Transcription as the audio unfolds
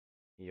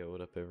Yo,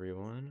 what up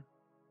everyone?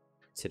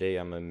 Today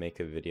I'm gonna make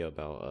a video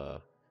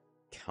about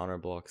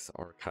Counterblocks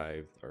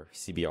archive or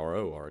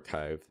CBRO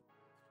archive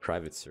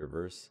private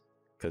servers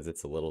because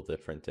it's a little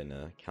different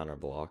than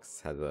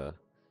Counterblocks. Has a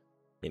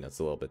it's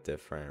a little bit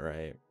different,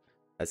 right?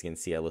 As you can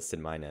see, I listed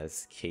mine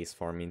as case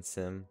farming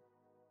sim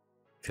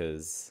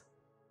because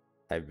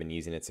I've been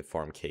using it to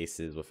farm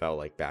cases without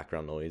like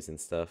background noise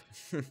and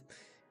stuff.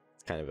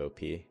 It's kind of OP.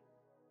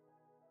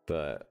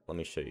 But let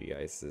me show you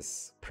guys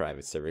this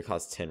private server. It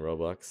costs 10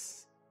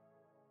 Robux.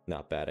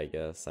 Not bad, I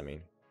guess. I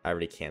mean, I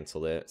already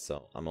canceled it,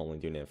 so I'm only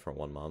doing it for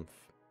 1 month.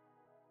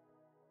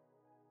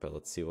 But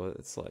let's see what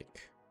it's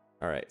like.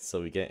 Alright, so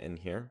we get in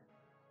here.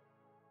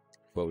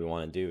 What we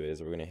want to do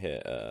is we're going to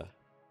hit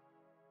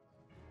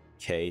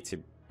K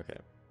to... Okay,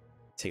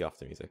 take off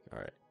the music.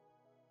 Alright.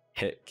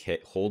 Hit K,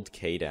 hold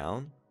K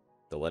down,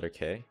 the letter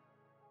K.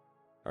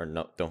 Or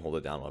no, don't hold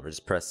it down, whatever.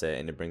 Just press it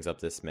and it brings up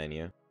this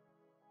menu.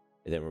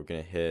 And then we're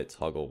going to hit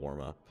toggle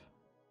warm up.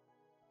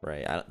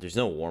 Right, there's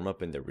no warm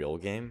up in the real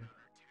game.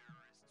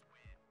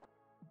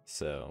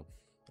 So,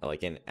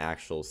 like in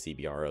actual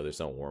CBRO, there's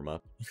no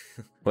warm-up.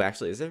 Well,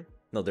 actually, is there?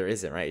 No, there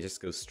isn't, right? It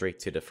just goes straight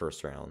to the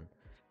first round.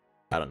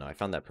 I don't know, I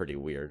found that pretty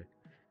weird.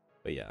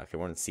 But yeah, okay,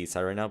 we're on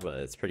Seaside right now, but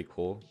it's pretty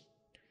cool.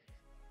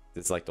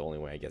 This is like the only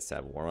way, I guess, to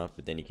have warm-up.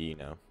 But then you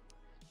can,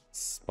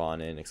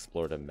 spawn in,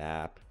 explore the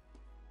map.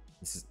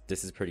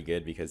 This is pretty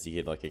good because you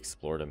could, like,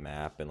 explore the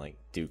map and, like,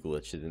 do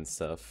glitches and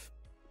stuff.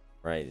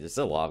 Right, there's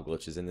a lot of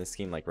glitches in this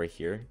game, like right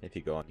here. If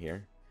you go on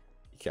here,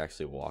 you can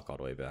actually walk all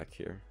the way back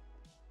here.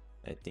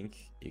 I think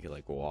you could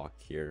like walk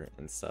here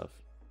and stuff.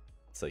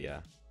 So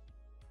yeah,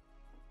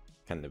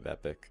 kind of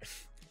epic.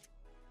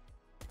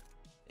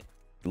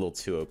 A little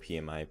too OP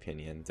in my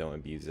opinion. Don't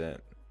abuse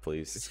it,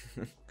 please.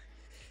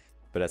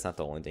 But that's not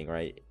the only thing,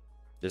 right?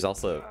 There's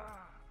also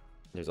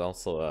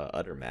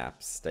other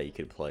maps that you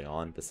could play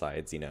on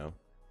besides your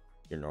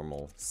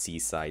normal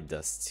Seaside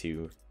Dust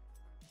 2.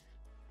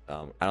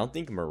 I don't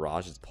think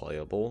Mirage is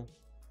playable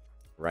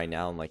right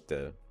now in like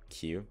the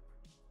queue,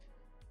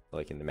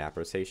 like in the map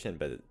rotation,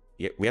 but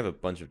we have a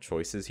bunch of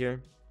choices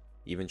here,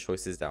 even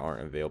choices that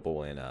aren't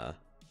available in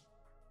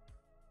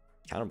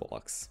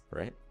Counterblocks,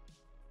 right?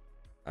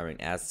 I mean,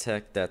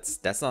 Aztec,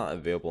 that's not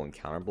available in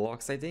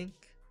Counterblocks, I think.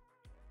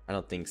 I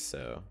don't think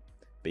so,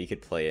 but you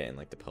could play it in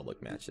like the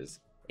public matches.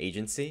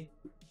 Agency,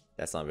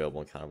 that's not available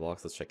in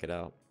Counterblocks. Let's check it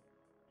out.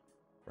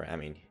 Right, I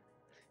mean,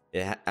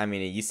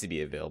 it used to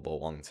be available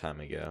a long time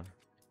ago,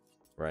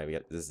 right?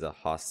 This is a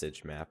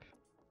hostage map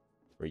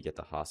where you get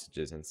the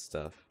hostages and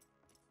stuff.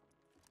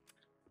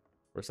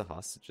 Where's the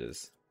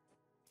hostages?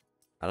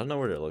 I don't know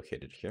where they're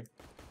located here.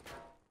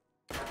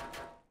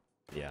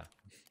 Yeah.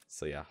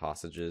 So yeah,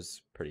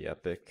 hostages, pretty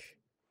epic.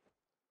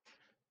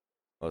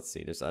 Let's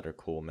see, there's other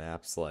cool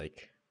maps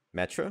like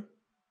Metro.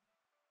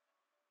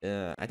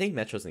 I think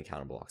Metro's in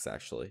Counterblocks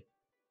actually.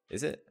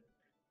 Is it?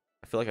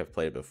 I feel like I've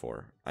played it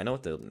before. I know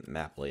what the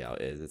map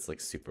layout is. It's like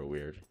super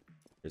weird.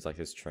 There's like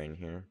this train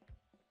here.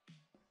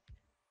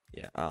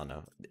 Yeah, I don't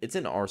know. It's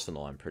in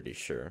Arsenal, I'm pretty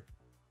sure.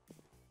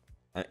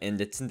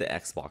 And it's in the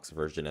Xbox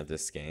version of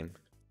this game.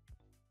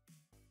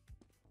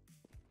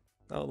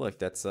 Oh look,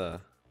 that's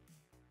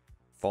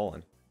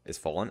Fallen. Is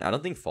Fallen? I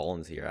don't think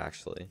Fallen's here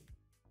actually.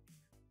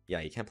 Yeah,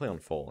 you can't play on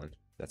Fallen.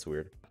 That's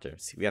weird.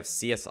 We have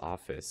CS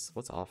Office.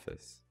 What's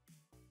Office?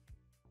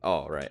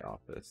 Oh, right,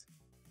 Office.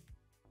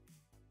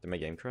 Did my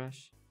game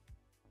crash?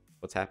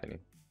 What's happening?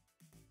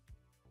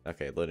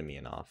 Okay, loaded me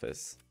in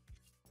Office.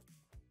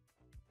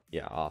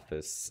 Yeah,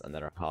 Office,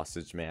 another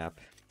hostage map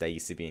that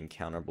used to be in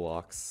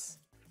Counterblocks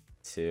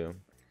too,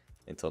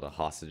 until the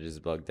hostages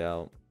bugged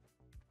out,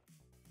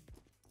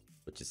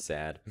 which is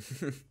sad.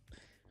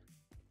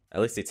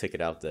 At least they took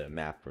it out the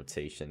map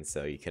rotation,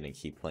 so you couldn't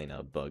keep playing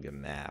a bug of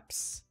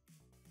maps,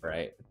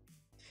 right?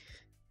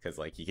 Because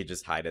like you could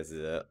just hide as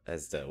the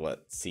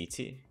what,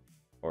 CT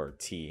or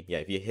T? Yeah,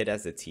 if you hit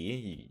as a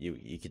T,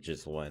 you could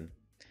just win.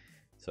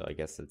 So I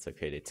guess it's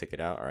okay. They took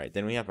it out. All right,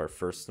 then we have our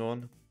first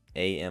one,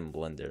 AM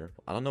Blender.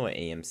 I don't know what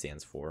AM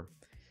stands for.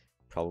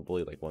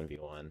 Probably like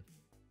 1v1.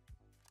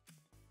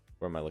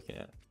 Where am I looking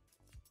at?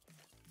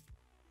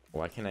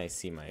 Why can't I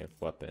see my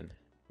weapon?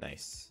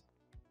 Nice.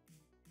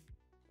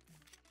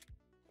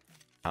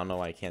 I don't know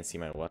why I can't see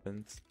my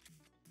weapons.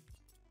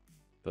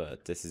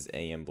 But this is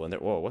AM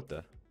Blender. Whoa, what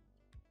the?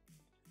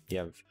 You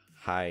have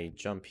high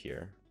jump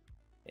here.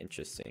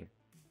 Interesting.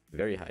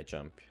 Very high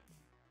jump.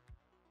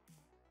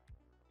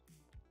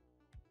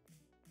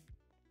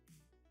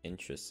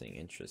 Interesting,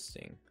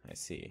 interesting. I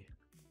see.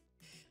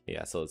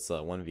 Yeah, so it's a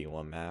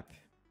 1v1 map.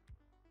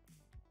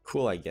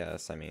 Cool, I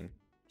guess. I mean,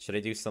 should I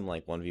do some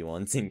like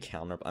 1v1s in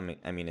counter?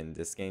 I mean in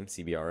this game,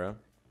 CBRO.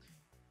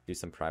 Do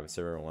some private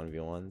server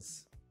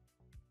 1v1s.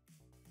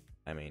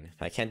 I mean,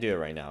 I can't do it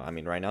right now. I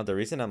mean, right now, the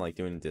reason I'm like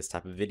doing this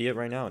type of video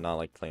right now and not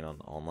like playing on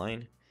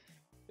online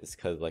is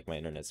because like my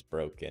internet's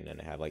broken and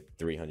I have like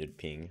 300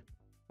 ping.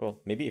 Well,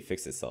 maybe it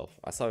fixed itself.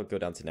 I saw it go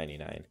down to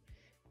 99.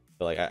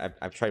 But like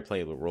I've tried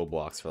playing with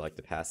Roblox for like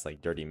the past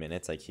like 30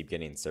 minutes. I keep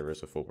getting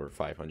servers with over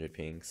 500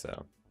 ping,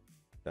 so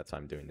that's why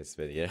I'm doing this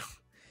video.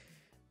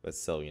 But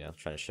still, you know,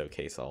 trying to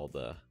showcase all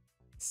the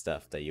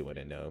stuff that you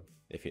wouldn't know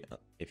if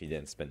you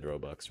didn't spend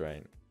Robux,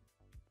 right?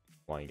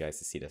 Want you guys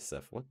to see this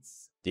stuff.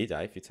 Do you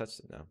die if you touched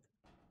it? No.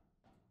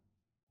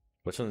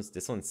 Which one's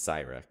this one's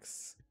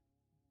Cyrex?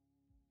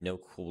 No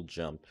cool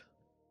jump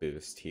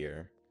boost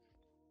here.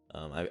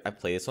 I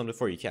played this one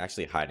before. You can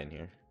actually hide in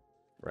here,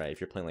 right? If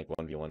you're playing like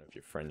 1v1 with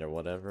your friend or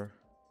whatever.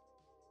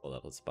 Hold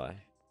up, let's buy.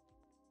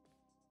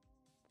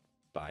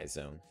 Buy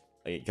zone.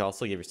 You can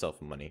also give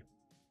yourself money.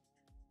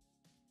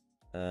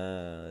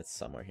 It's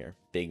somewhere here.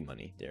 Big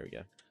money. There we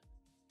go.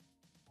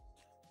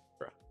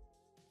 Bruh.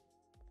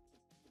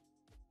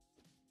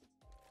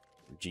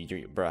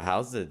 G3, bro.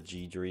 How's the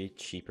G3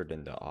 cheaper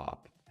than the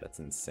op? That's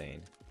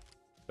insane.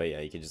 But yeah,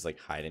 you can just like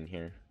hide in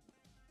here.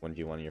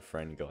 1v1 your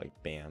friend, go like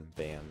bam,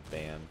 bam,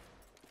 bam.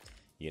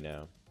 You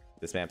know,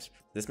 this map's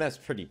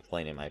pretty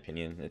plain in my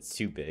opinion. It's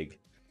too big,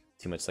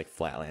 too much like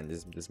flatland.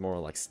 There's more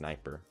like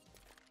sniper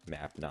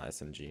map, not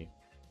SMG.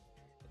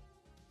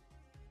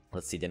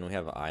 Let's see. Then we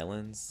have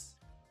islands.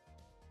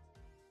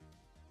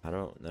 I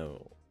don't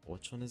know.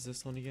 Which one is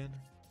this one again?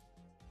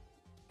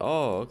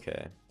 Oh,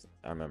 okay.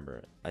 I remember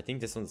it. I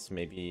think this one's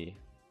maybe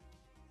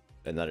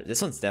another.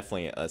 This one's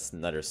definitely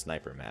another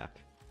sniper map.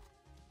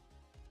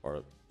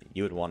 Or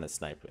you would want to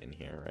snipe in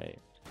here, right?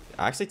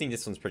 I actually think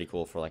this one's pretty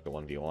cool for like a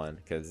 1v1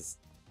 because it's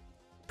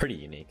pretty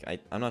unique.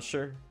 I'm not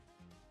sure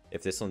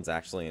if this one's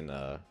actually in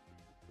the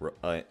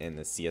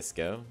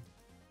CS:GO,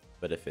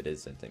 but if it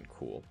isn't, then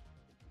cool.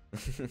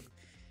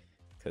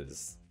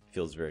 Because it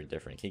feels very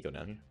different. Can you go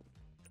down here?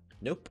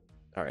 Nope.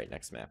 All right,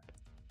 next map.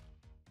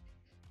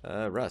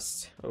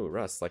 Rust. Oh,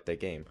 Rust, like that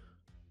game.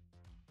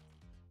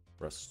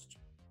 Rust.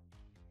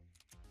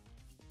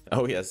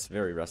 Oh yes,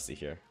 very rusty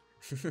here.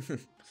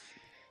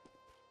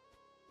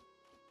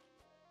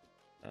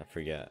 I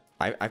forget.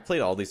 I played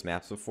all these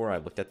maps before. I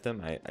looked at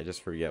them. I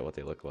just forget what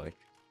they look like.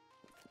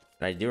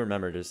 And I do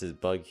remember there's this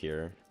bug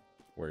here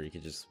where you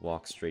could just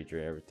walk straight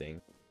through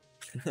everything.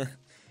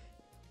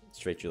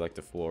 Straight through like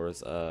the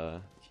floors.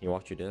 Can you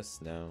walk through this?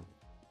 No.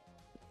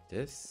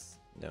 This?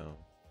 No.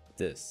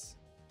 This.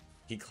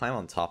 You can climb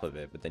on top of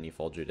it, but then you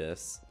fall through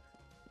this.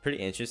 Pretty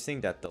interesting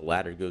that the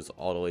ladder goes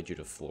all the way through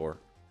the floor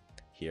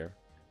here.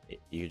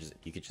 You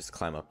could just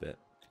climb up it.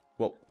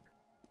 Whoa.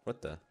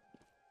 What the?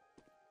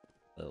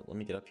 Let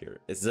me get up here.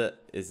 Is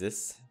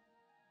this?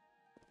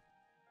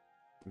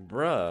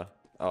 Bruh.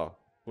 Oh,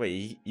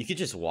 wait, you could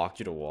just walk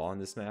through the wall on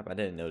this map? I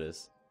didn't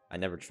notice. I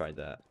never tried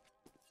that.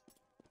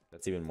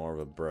 That's even more of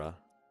a bruh.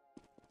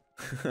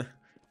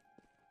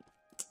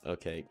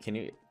 Okay, can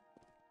you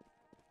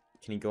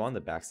go on the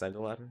backside of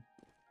the ladder?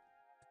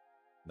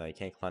 No, you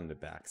can't climb the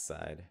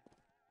backside.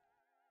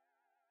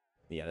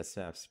 Yeah, this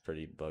map's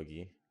pretty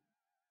buggy.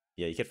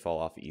 Yeah, you could fall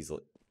off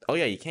easily. Oh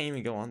yeah, you can't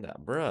even go on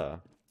that,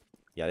 bruh.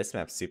 Yeah, this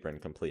map's super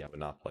incomplete. I would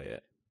not play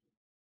it.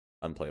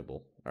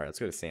 Unplayable. Alright, let's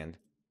go to sand.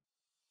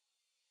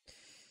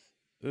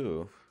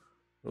 Ooh.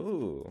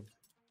 Ooh.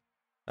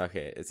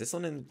 Okay, is this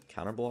one in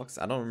counter blocks?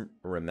 I don't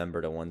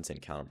remember the ones in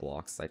counter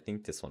blocks. I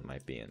think this one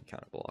might be in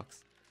counter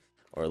blocks.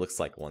 Or it looks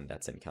like one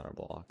that's in counter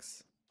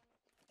blocks.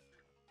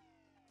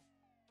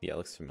 Yeah, it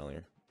looks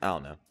familiar. I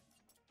don't know.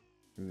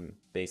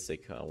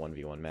 Basic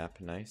 1v1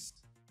 map. Nice.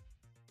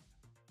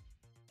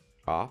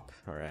 Op.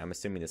 Alright, I'm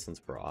assuming this one's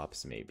for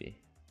ops, maybe.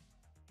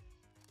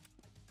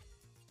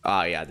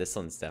 Oh yeah, this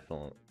one's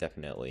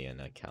definitely in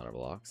counter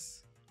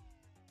blocks.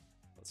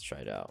 Let's try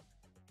it out.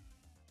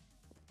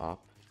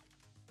 Op.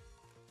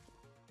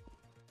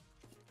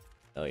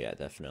 Oh yeah,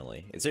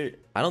 definitely. Is there?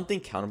 I don't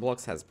think counter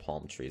blocks has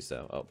palm trees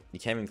though. Oh, you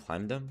can't even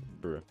climb them,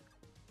 bro.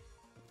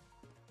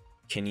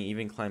 Can you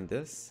even climb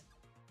this?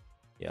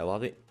 Yeah, a lot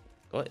of it.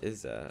 What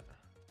is that?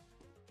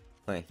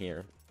 Plant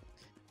here.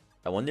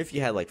 I wonder if you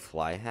had like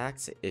fly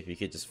hacks. If you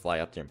could just fly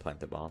up there and plant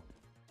the bomb.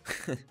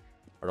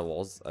 Or the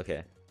walls.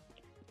 Okay.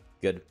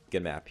 Good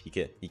map.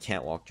 You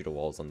can't walk through the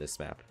walls on this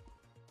map.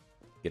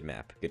 Good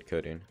map. Good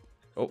coding.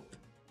 Oh.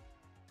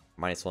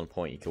 -1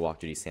 point. You can walk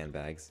through these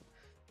sandbags.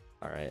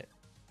 Alright.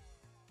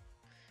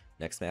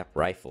 Next map,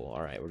 rifle.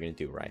 Alright, we're gonna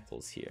do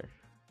rifles here.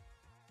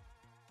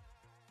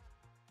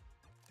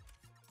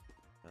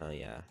 Oh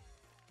yeah.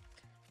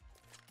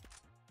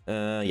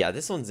 Yeah,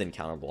 this one's in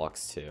counter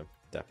blocks too.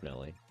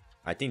 Definitely.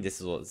 I think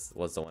this was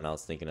the one I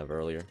was thinking of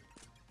earlier.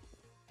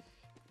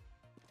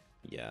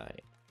 Yeah.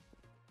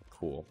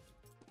 Cool.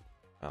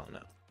 I don't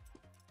know.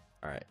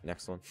 Alright,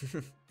 next one.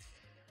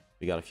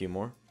 We got a few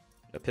more.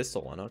 A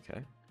pistol one,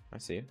 okay. I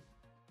see you.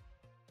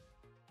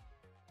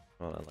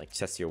 Oh, like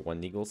chest your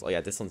 1 eagles. Oh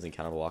yeah, this one's in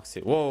counter blocks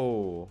too.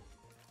 Whoa!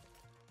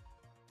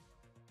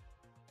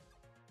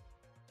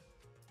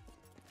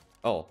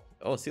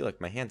 Oh, see, like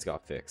my hands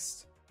got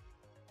fixed.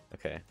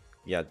 Okay.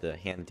 Yeah, the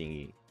hand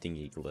dingy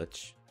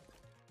glitch.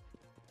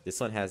 This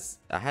one has...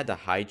 I had the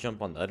high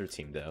jump on the other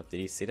team though.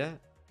 Did you see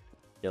that?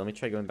 Yeah, let me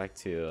try going back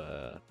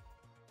to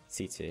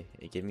CT.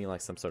 It gave me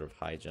like some sort of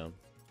high jump.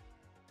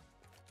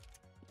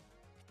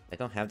 I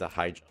don't have the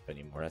high jump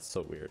anymore. That's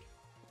so weird.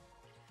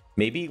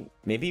 Maybe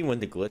when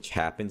the glitch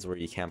happens where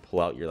you can't pull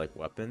out your like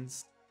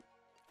weapons,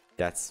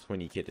 that's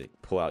when you get to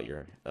pull out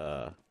your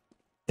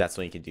That's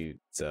when you can do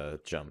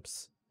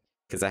jumps.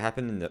 Because that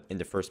happened in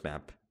the first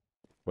map.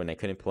 When I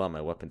couldn't pull out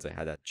my weapons, I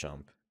had that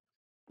jump.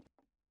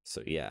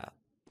 So yeah.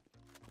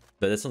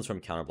 But this one's from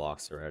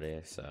Counterblocks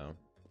already, so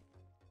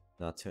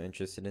not too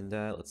interested in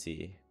that. Let's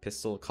see.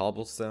 Pistol,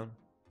 Cobblestone.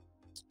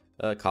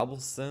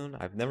 Cobblestone?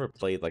 I've never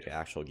played like an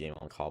actual game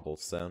on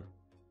Cobblestone.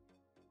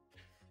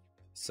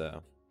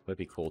 So would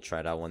be cool to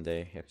try it out one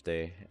day if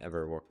they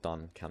ever worked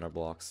on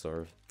Counterblocks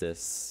or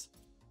this.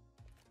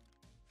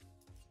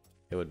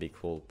 It would be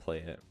cool to play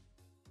it.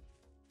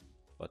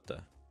 But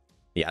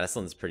yeah, this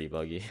one's pretty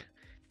buggy.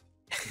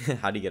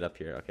 How do you get up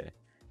here? Okay.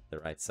 The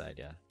right side,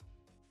 yeah.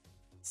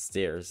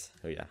 Stairs.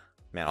 Oh yeah.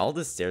 Man, all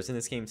the stairs in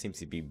this game seems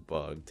to be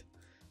bugged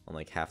on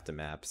like half the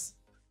maps.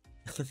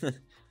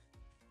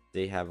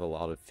 They have a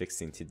lot of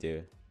fixing to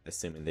do,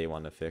 assuming they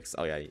want to fix.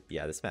 Oh yeah,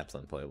 yeah, this map's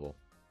unplayable.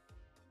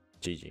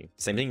 GG.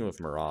 Same thing with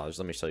Mirage.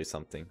 Let me show you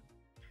something.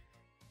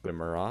 Go to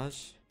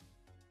Mirage.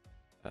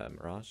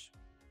 Mirage.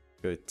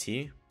 Go to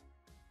T.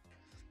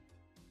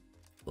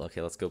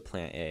 Okay, let's go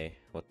plant A.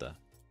 What the?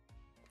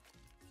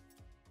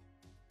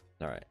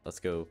 Alright, let's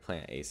go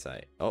plant A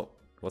site. Oh,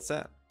 what's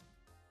that?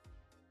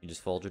 You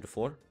just fall to the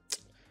floor?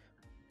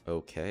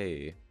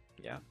 Okay.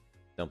 Yeah.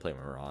 Don't play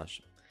Mirage.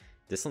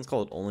 This one's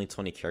called Only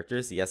 20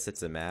 Characters. Yes,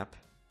 it's a map.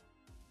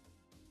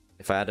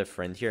 If I had a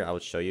friend here, I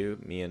would show you.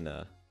 Me and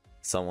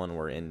someone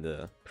were in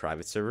the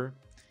private server.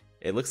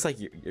 It looks like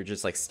you're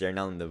just like staring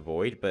out in the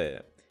void,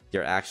 but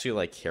you're actually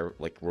like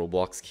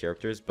Roblox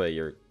characters, but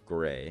you're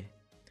gray.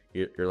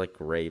 You're like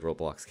gray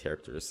Roblox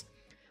characters.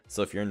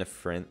 So if you're in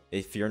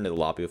the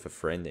lobby with a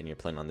friend and you're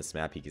playing on this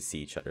map, you can see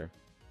each other.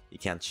 You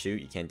can't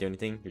shoot, you can't do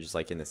anything. You're just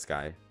like in the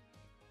sky.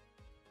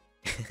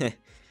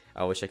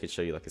 I wish I could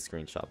show you like a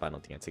screenshot, but I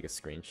don't think I take a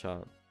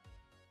screenshot.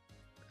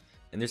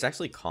 And there's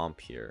actually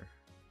comp here.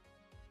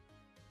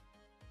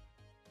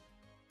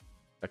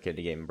 Okay,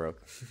 the game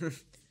broke.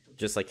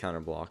 Just like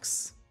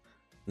Counterblocks.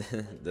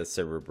 The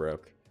server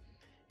broke.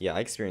 Yeah, I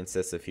experienced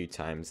this a few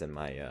times in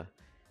my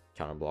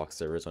Counterblock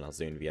servers when I was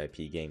doing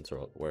VIP games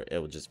where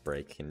it would just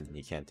break and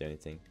you can't do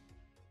anything.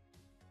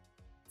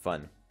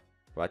 Fun.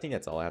 Well, I think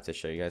that's all I have to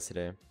show you guys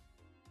today.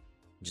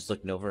 Just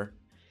looking over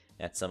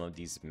at some of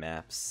these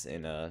maps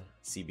in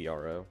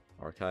CBRO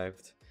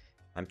archived.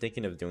 I'm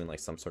thinking of doing like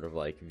some sort of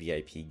like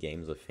VIP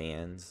games with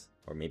fans,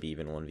 or maybe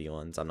even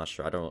 1v1s. I'm not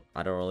sure. I don't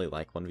really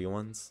like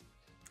 1v1s.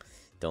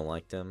 Don't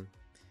like them.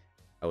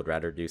 I would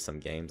rather do some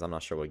games. I'm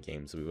not sure what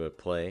games we would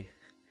play.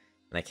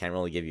 And I can't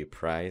really give you a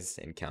prize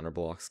in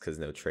Counterblocks because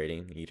no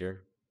trading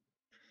either.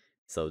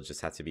 So it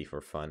just has to be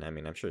for fun. I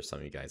mean, I'm sure some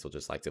of you guys will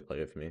just like to play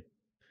with me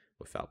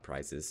without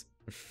prizes.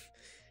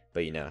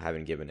 But you know, I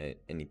haven't given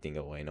it anything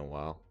away in a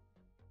while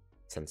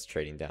since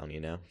trading down, you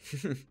know.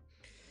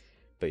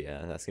 But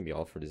yeah, that's gonna be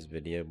all for this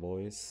video,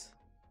 boys.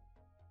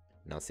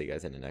 And I'll see you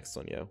guys in the next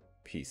one, yo.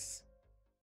 Peace.